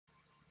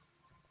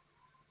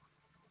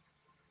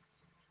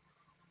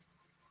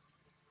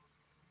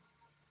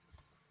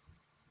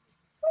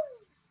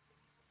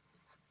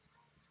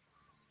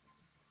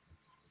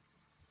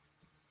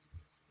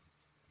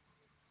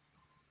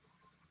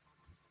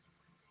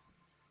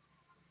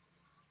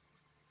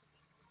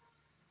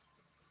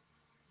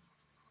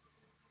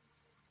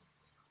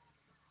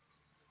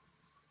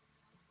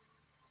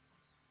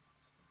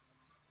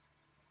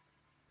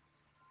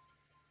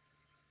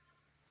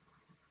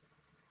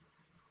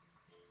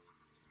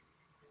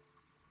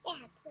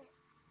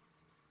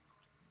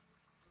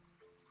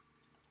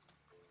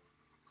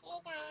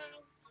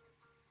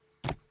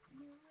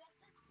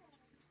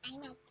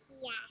I'm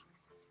Akia,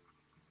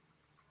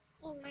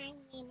 and my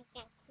name is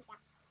Akira.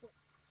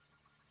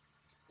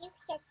 You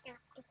said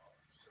Dr.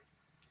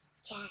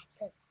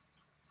 Jacob.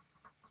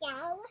 So,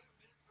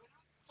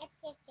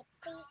 Akira,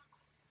 please.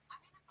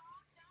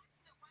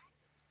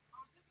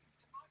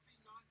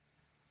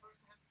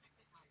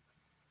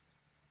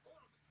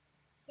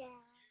 So,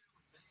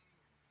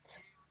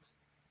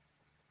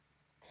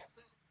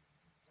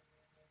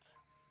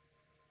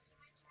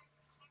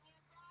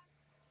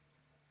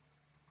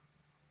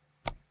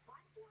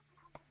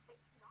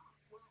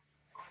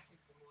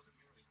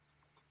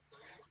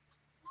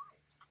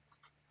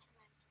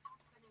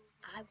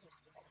 I will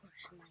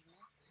crush my neck.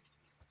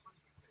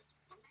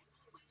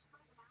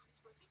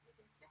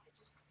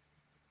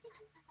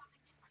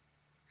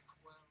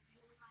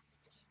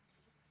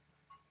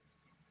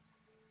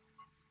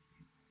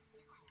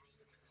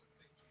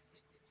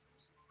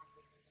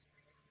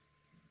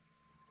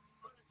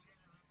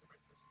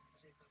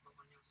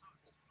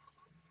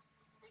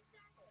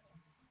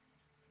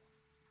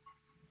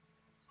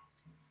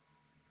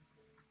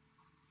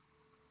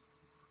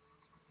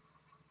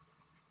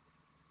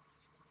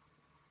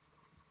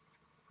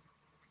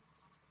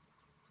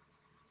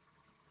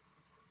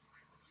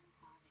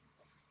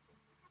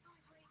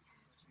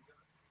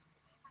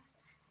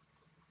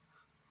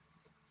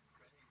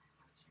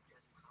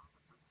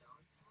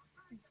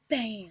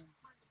 Bam!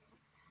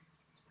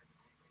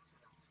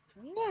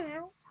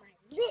 Now, my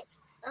lips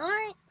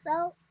aren't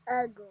so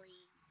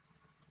ugly.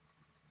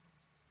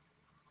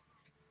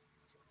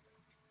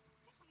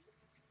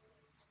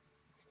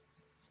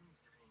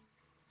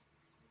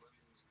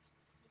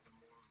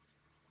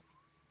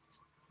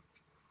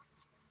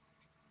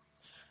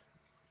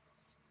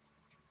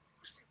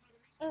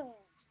 Mm.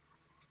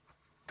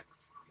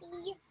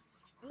 See,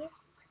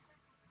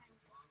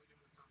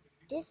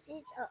 this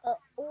is a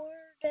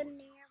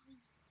ordinary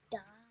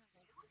dime.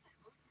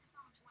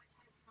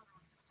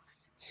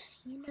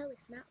 You know,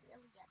 it's not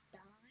really a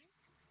dime.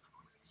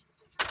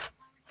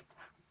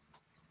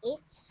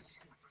 It's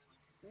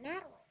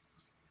metal.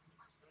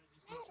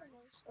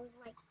 Metals are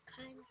like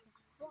kinds of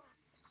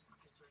rocks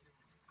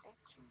that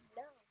you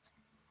know,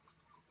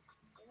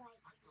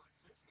 like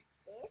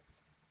this,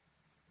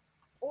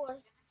 or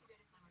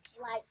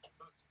like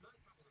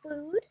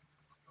food.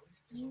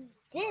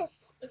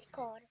 This is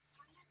called.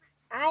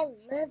 I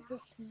love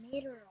this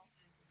mineral.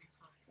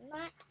 It's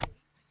not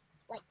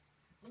like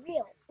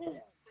real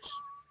orange.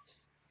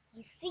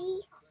 You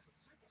see,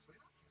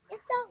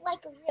 it's not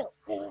like a real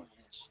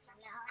orange.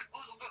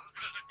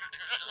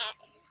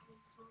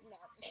 No,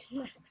 it's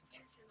not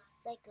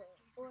like an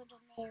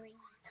ordinary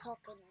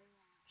talking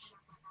orange.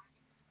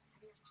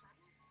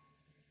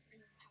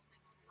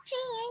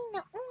 Hey, I'm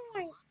the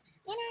orange,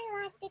 and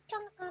I like to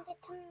talk all the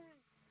time.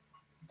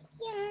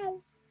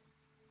 So,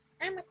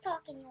 I'm a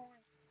talking orange.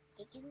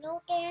 Did you know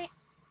that?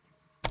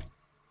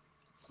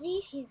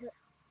 See, he's a...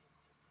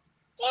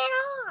 Get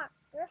off!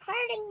 You're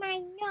hurting my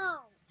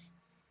nose.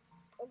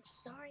 Oh,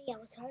 sorry, I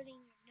was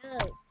hurting your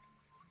nose.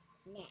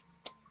 Now,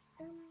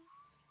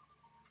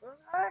 you're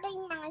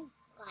hurting my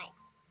butt.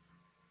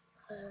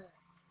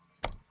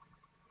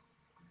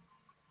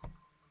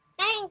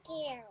 Thank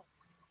you.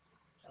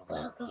 You're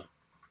welcome.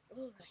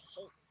 Ooh, I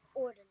hate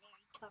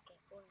ordinary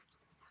talking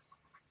oranges.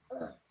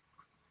 Ugh.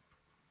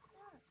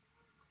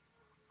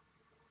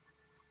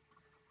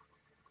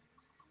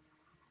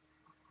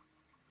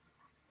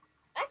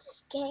 I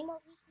just came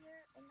over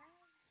here and I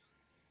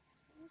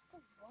used to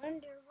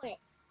wonder what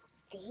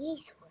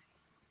these were.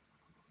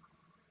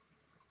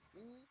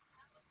 See?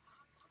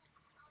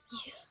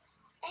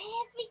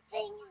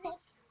 Everything in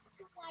this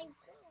wide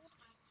world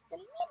is a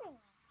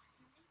mineral.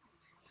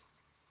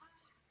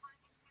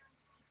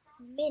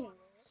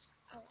 Minerals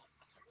are like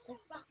the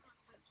rocks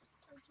I just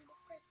told you the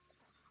first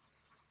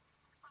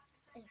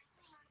time.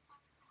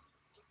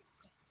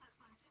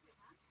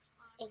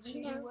 And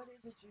you know,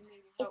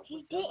 if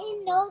you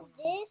didn't know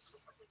this,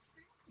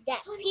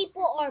 that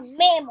people are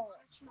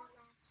mammals.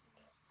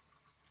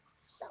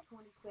 So,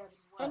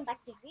 I'm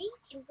about to read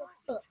you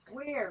a book.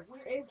 Where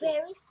is It's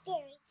very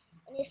scary,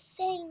 and it's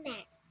saying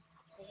that.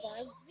 So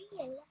I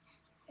read.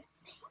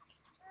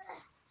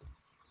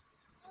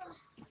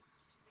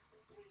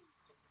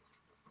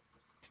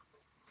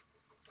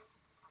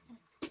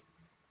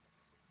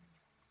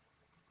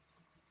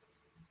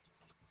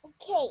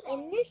 Okay, in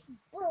this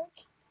book,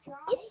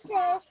 it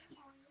says,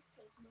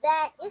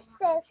 like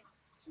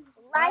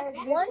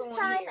one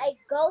time a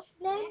ghost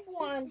named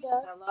Wanda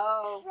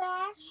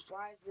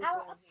trashed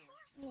our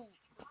apartment.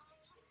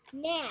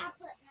 Now,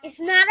 it's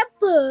not a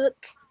book.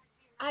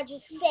 I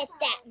just said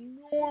that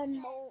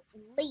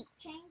normally.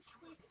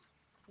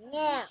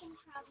 Now,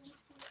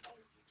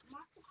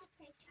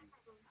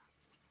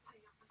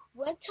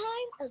 one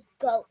time a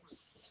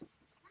ghost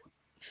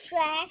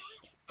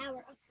trashed our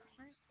apartment.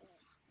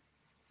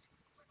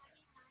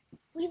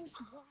 We was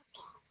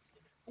walking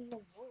in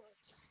the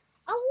woods.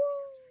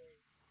 Oh,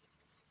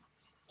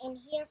 and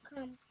here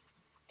comes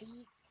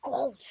the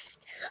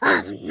ghost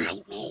of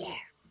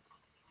nightmare.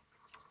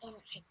 And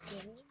I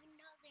didn't even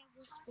know there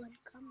was one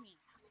coming.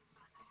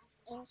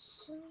 And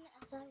soon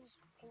as I was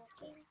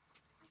walking,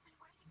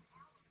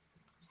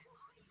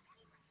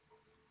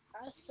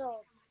 I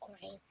saw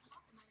gravy. It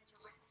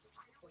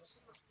was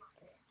like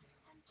this.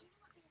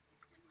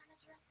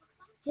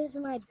 Here's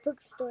my book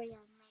story I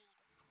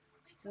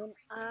made. When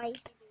I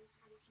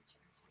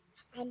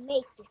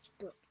made this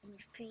book, and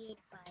it's created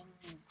by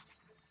me.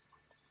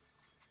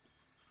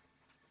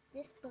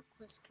 This book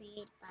was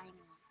created by me.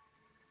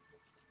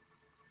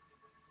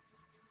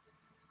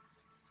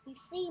 You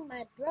see,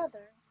 my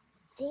brother,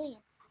 Dan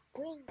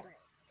Greenberg,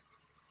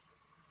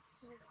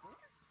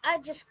 I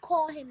just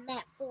call him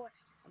that for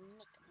a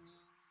nickname.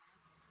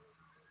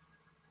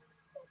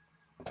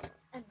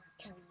 I'm not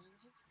telling you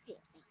his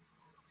real name.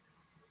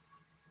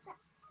 So,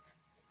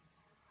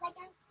 like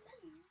I'm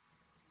saying,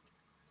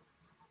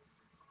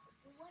 if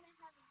you want to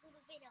have a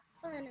little bit of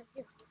fun of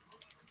this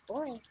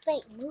boring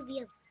fake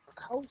movie of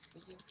ghosts,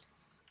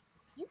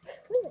 you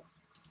could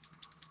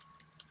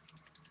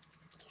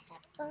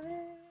have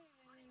fun.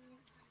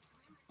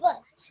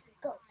 But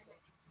ghosts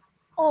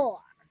are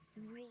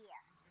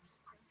real.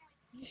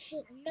 You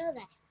should know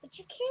that. But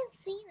you can't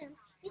see them.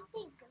 You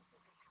think ghosts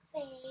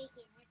are fake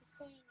and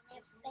everything is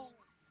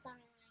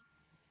fine.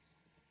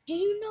 Do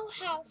you know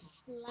how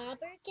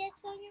slobber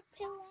gets on your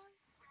pillow?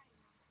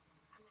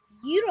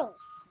 You don't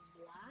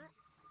slop.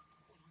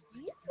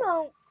 You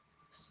don't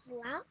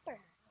slobber,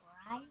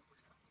 right?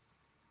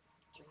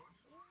 Do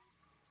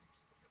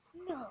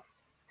you? No.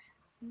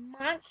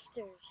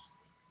 Monsters,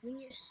 when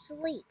you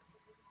sleep,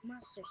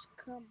 monsters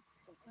come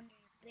from under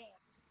your bed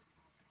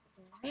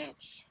and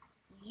match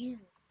you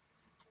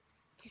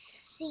to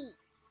see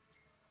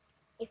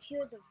if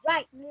you're the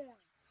right one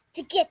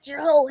to get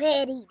your whole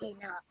head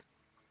eaten up.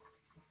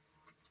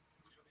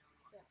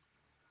 So,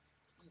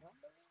 you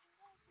don't believe in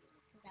ghosts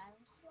because I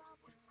don't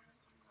slobber.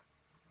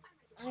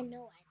 I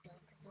know I don't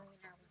because when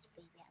I was a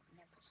baby, I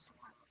never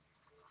slobbered.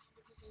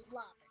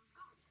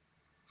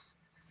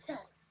 So,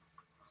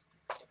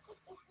 it's a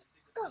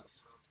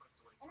ghost.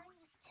 And I'm going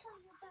to tell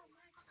you about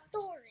my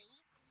story.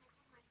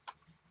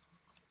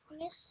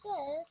 And it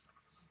says,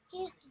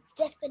 here's the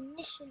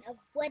definition of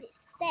what it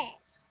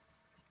says.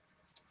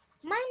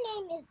 My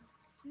name is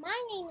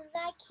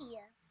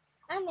Ikea.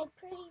 I'm a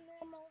pretty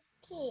normal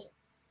kid.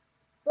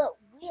 But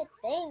weird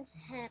things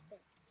happen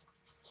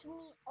to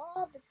me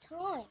all the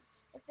time.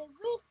 If a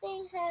weird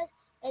thing has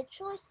a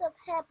choice of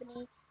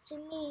happening to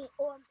me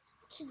or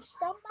to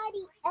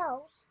somebody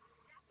else,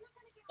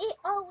 it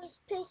always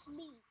pisses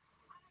me.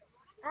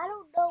 I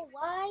don't know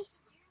why.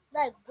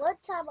 Like one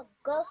time a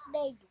ghost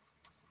named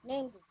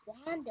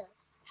Wanda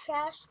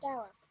trashed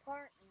our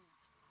apartment.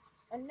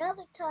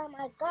 Another time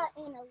I got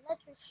an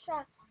electric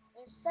shock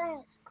in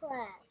science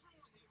class.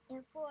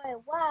 And for a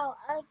while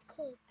I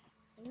could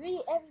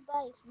read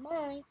everybody's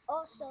mind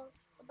also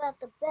about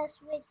the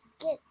best way to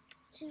get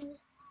to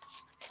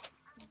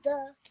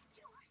the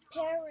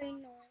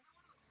parallel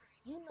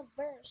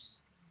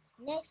universe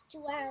next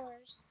to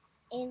ours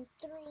and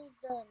through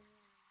the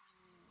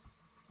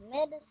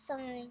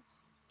medicine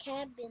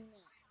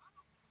cabinet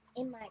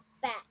in my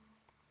back.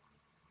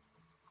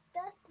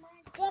 That's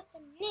my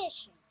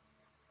definition.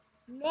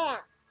 Now,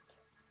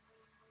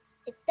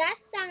 if that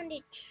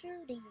sounded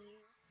true to you,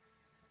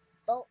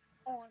 vote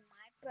on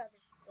my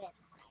brother's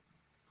website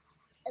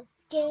of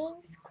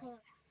games called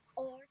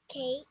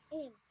Arcade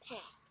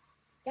Impact.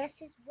 That's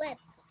his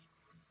website.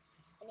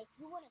 And if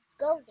you want to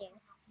go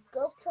there,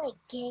 go play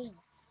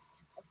games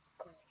of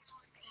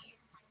ghosts.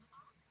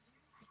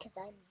 Because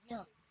I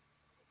know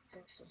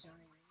ghosts are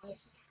in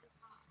this house.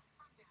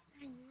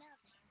 I know that.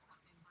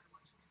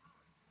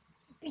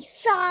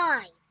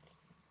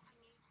 Besides,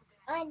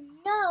 I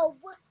know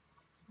what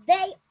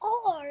they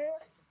are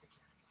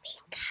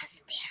because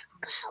they're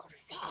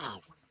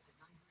ghosts.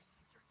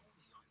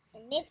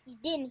 And if you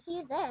didn't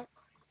hear that,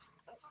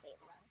 I'll say it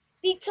loud.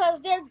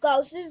 Because they're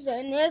ghosts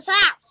in this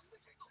house.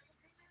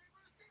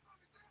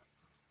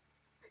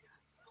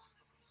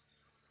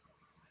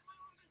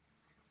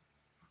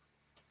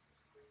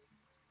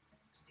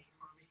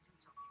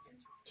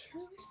 2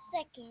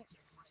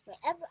 seconds,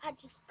 whenever I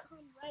just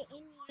come right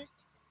in here,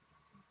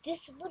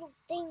 this little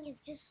thing is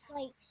just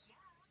like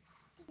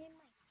sticking in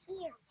my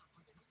ear.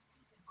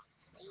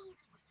 See?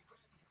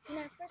 When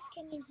I first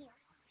came in here.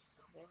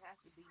 There has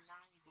to be 90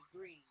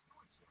 degrees.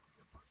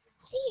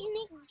 See, and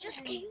it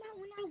just came out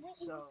when I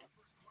went in. So,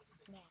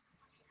 yeah.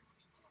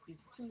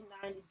 It's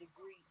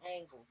 290-degree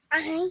angles.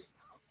 I'm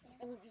going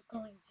there. I'm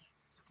going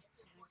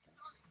to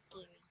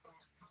scare you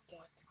guys to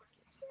death.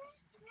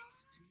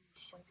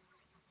 Show you.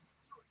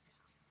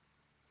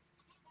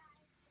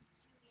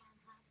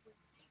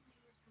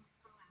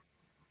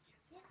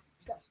 Here's the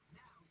ghost.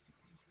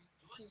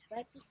 She's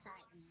right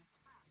beside me.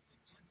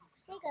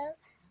 Hey,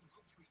 ghost.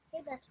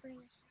 Hey, best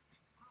friend.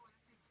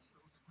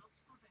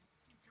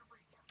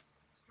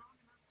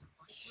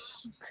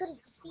 She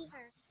couldn't see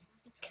her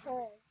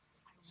because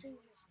she was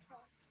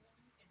talking.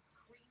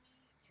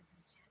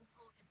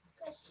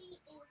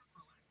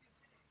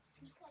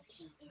 Because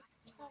she is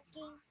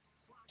talking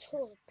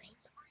toilet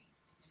paper.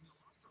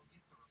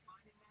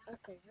 I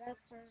could wrap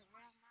her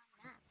around my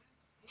neck.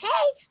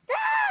 Hey,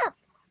 stop!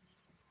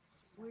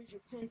 Where's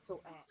your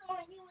pencil at?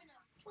 Throwing you in a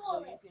So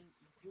you toilet. can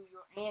do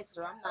your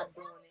answer. I'm not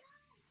doing it.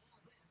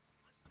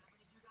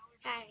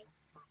 Hi.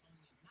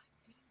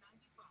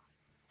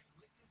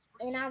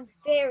 And I'm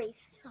very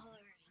sorry.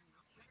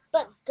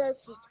 But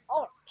ghosts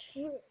are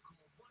true.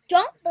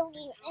 Don't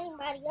believe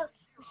anybody else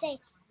who say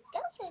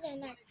ghosts are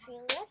not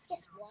true. Let's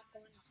just walk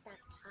on and stop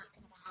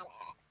talking about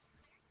it.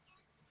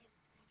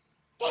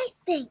 They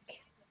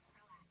think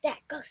that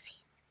ghosts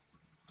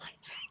are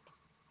not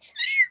true.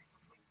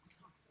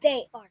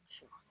 They are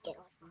true. Get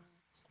off me.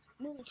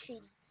 Move,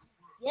 Cheaty.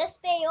 Yes,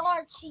 they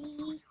are,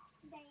 Cheaty.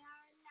 They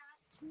are not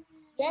true.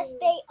 Yes,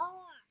 they are.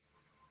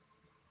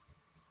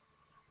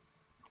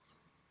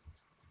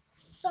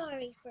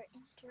 Sorry for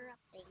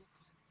interrupting.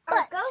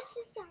 But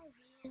ghosts are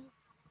real.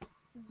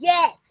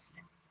 Yes,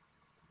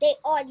 they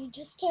are. You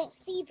just can't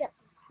see them.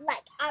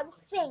 Like I was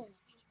saying,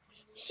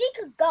 she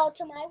could go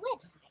to my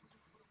website.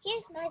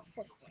 Here's my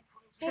sister.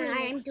 Her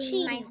name is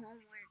doing my Cheaty.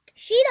 homework.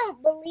 She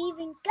don't believe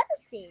in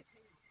ghosts.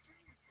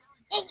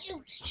 And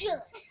you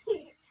should.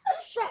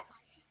 So,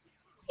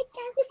 like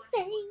I was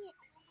saying,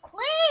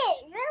 quit.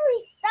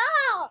 Really,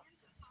 stop.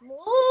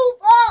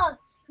 Move on.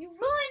 You're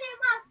ruining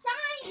my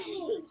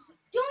science.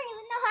 Don't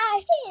even know how I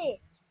hit it.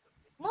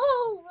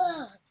 Move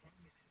on.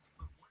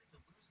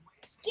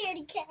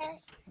 Scaredy cat.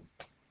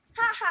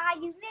 Ha ha,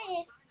 you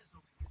missed.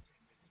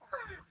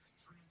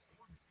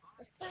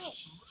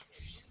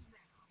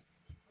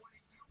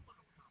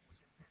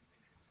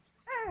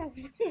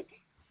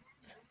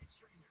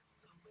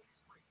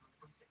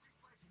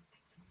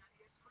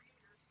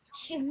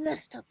 She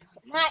messed up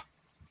my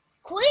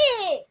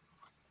quit.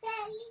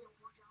 Daddy.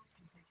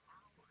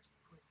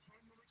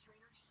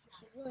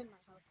 She ruined my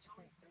whole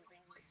sentence. I'm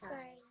very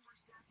sorry.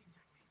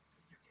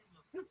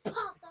 You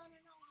popped on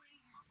and over.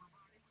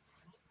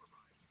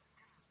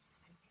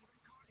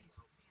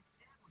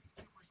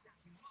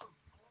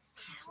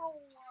 How?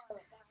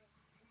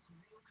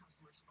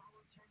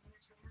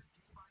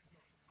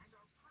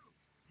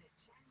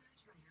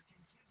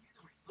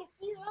 If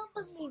you don't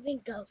believe in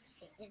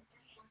ghosts,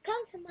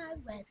 come to my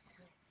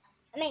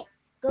website.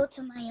 Go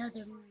to my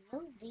other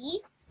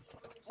movie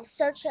and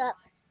search up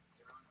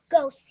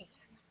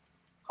ghosts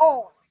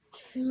are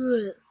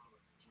true.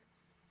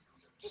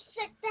 Just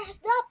search that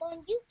up on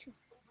YouTube.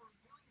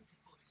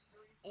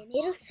 And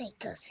it'll say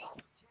ghosts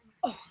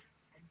are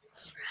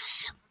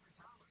true.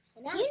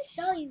 And I'll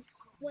show you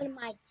one of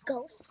my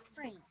ghost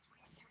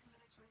friends.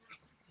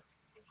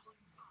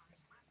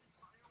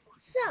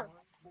 So,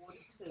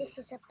 this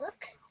is a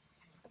book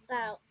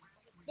about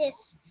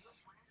this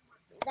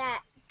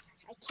that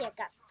I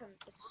got from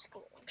the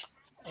school.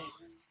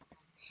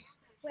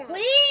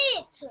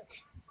 Quit!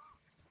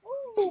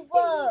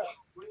 Over!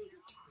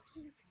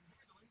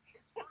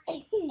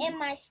 In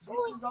my school.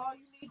 This is all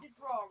you need to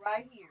draw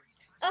right here.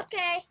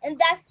 Okay, and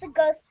that's the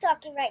ghost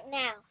talking right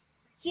now.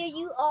 Here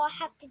you all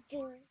have to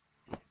do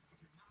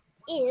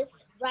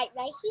is right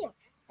here.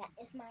 That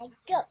is my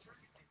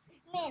ghost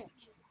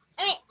manager.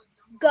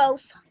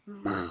 Ghost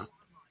mom.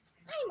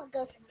 I'm a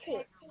ghost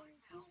too.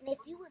 And if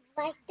you would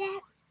like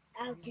that,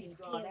 I'll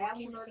disappear That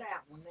in 2 one or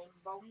that seconds. one. They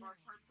both are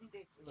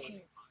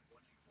perpendicular.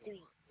 2,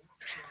 3.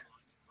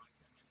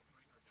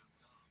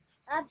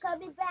 I'm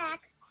coming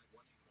back.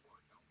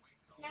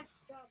 Now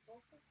draw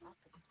both of them. I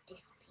could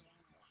disappear.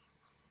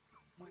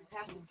 You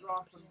have to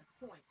draw from the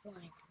point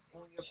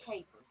on your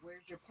paper.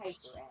 Where's your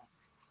paper at?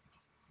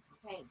 You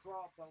can't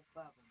draw both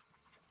of them.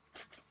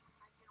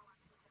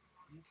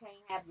 You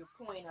can't have your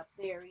point up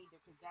there either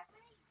because that's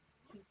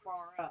too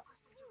far up.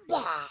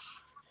 Bah.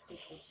 Put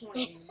the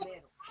point in the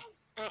middle.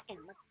 I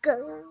am a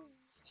ghost.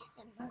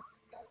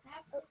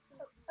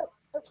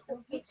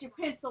 Well, get your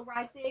pencil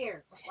right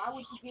there. Why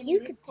would you give You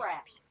me this could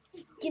crap?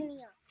 Give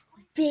me a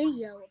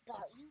video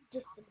about you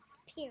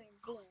disappearing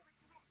there.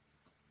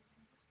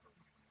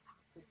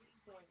 Put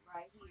your point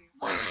right here.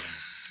 Wow.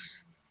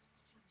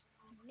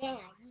 Now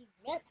you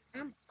know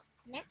I'm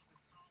now.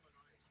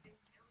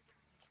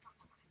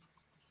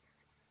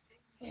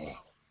 You know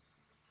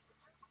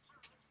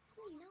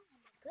I'm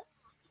a ghost.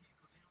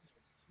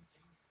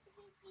 If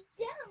you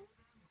don't,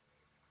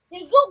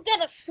 then you'll get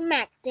a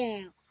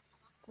smackdown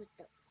with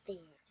the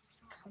fist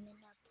coming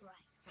up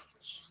right at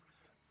you.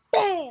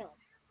 Bam!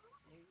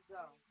 There you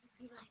go.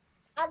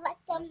 I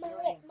like to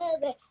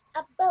move it. I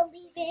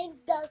believe in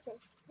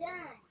ghosts.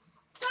 Done.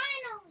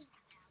 Finally,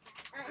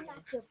 I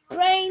knock your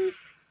brains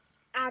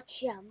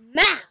out your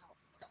mouth.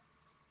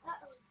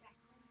 Now,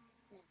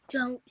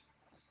 don't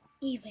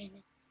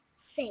even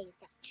say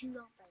that you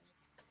don't believe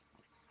in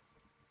ghosts.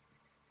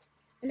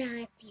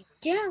 Now, if you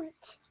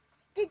don't,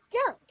 then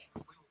don't.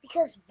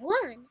 Because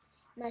one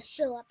must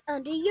show up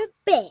under your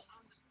bed.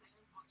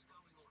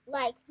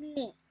 Like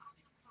me.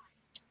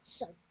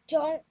 So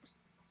don't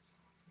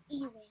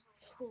even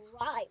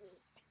try it.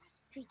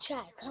 If you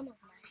try, come on.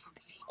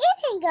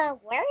 It ain't gonna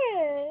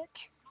work.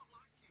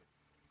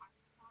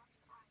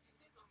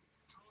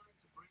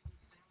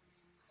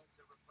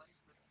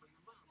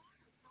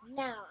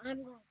 Now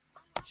I'm going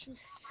to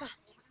suck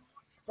you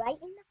right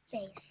in the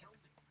face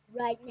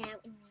right now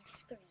in my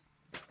screen.